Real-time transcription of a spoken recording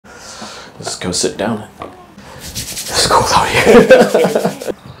Let's go sit down. It's cold out here.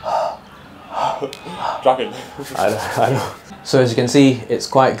 Dragon. I know. So as you can see, it's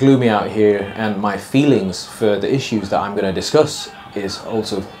quite gloomy out here, and my feelings for the issues that I'm going to discuss is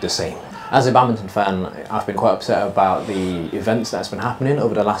also the same. As a badminton fan, I've been quite upset about the events that's been happening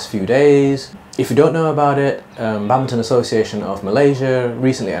over the last few days. If you don't know about it, Badminton Association of Malaysia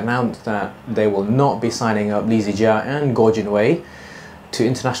recently announced that they will not be signing up Lee Zijia and Goh Jinwei to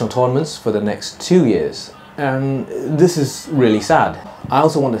international tournaments for the next 2 years. And this is really sad. I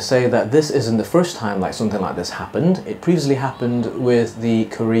also want to say that this isn't the first time like something like this happened. It previously happened with the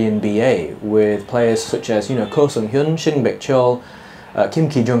Korean BA, with players such as, Ko Sung-hyun, Shin Baek-chol, Kim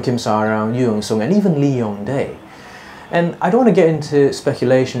Ki-jung, Kim Sa-rang, Yoo Young-sung, and even Lee Yong-dae. And I don't want to get into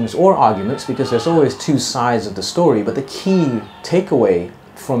speculations or arguments because there's always two sides of the story, but the key takeaway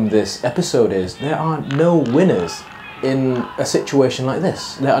from this episode is there are no winners in a situation like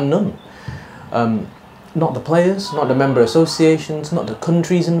this. There are none. Not the players, not the member associations, not the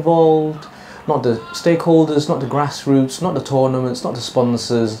countries involved, not the stakeholders, not the grassroots, not the tournaments, not the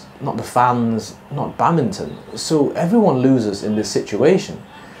sponsors, not the fans, not badminton. So everyone loses in this situation.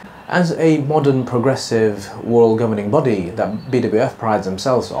 As a modern progressive world governing body that BWF prides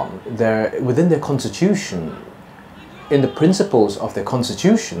themselves on, within their constitution, in the principles of their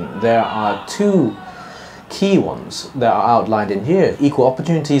constitution, there are two key ones that are outlined in here: equal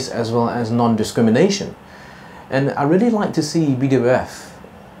opportunities as well as non-discrimination. And I really like to see BWF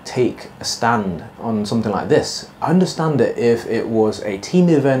take a stand on something like this. I understand that if it was a team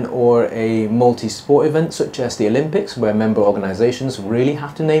event or a multi-sport event such as the Olympics, where member organisations really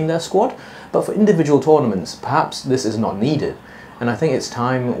have to name their squad, but for individual tournaments perhaps this is not needed. And I think it's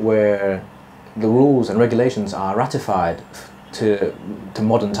time where the rules and regulations are ratified to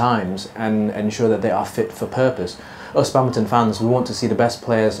modern times and ensure that they are fit for purpose. Us badminton fans, we want to see the best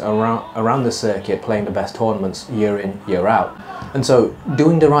players around the circuit playing the best tournaments year in, year out. And so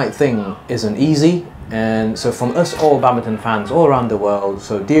doing the right thing isn't easy, and so from us all badminton fans all around the world,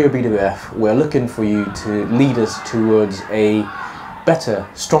 so dear BWF, we're looking for you to lead us towards a better,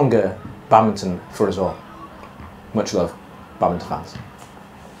 stronger badminton for us all. Much love, badminton fans.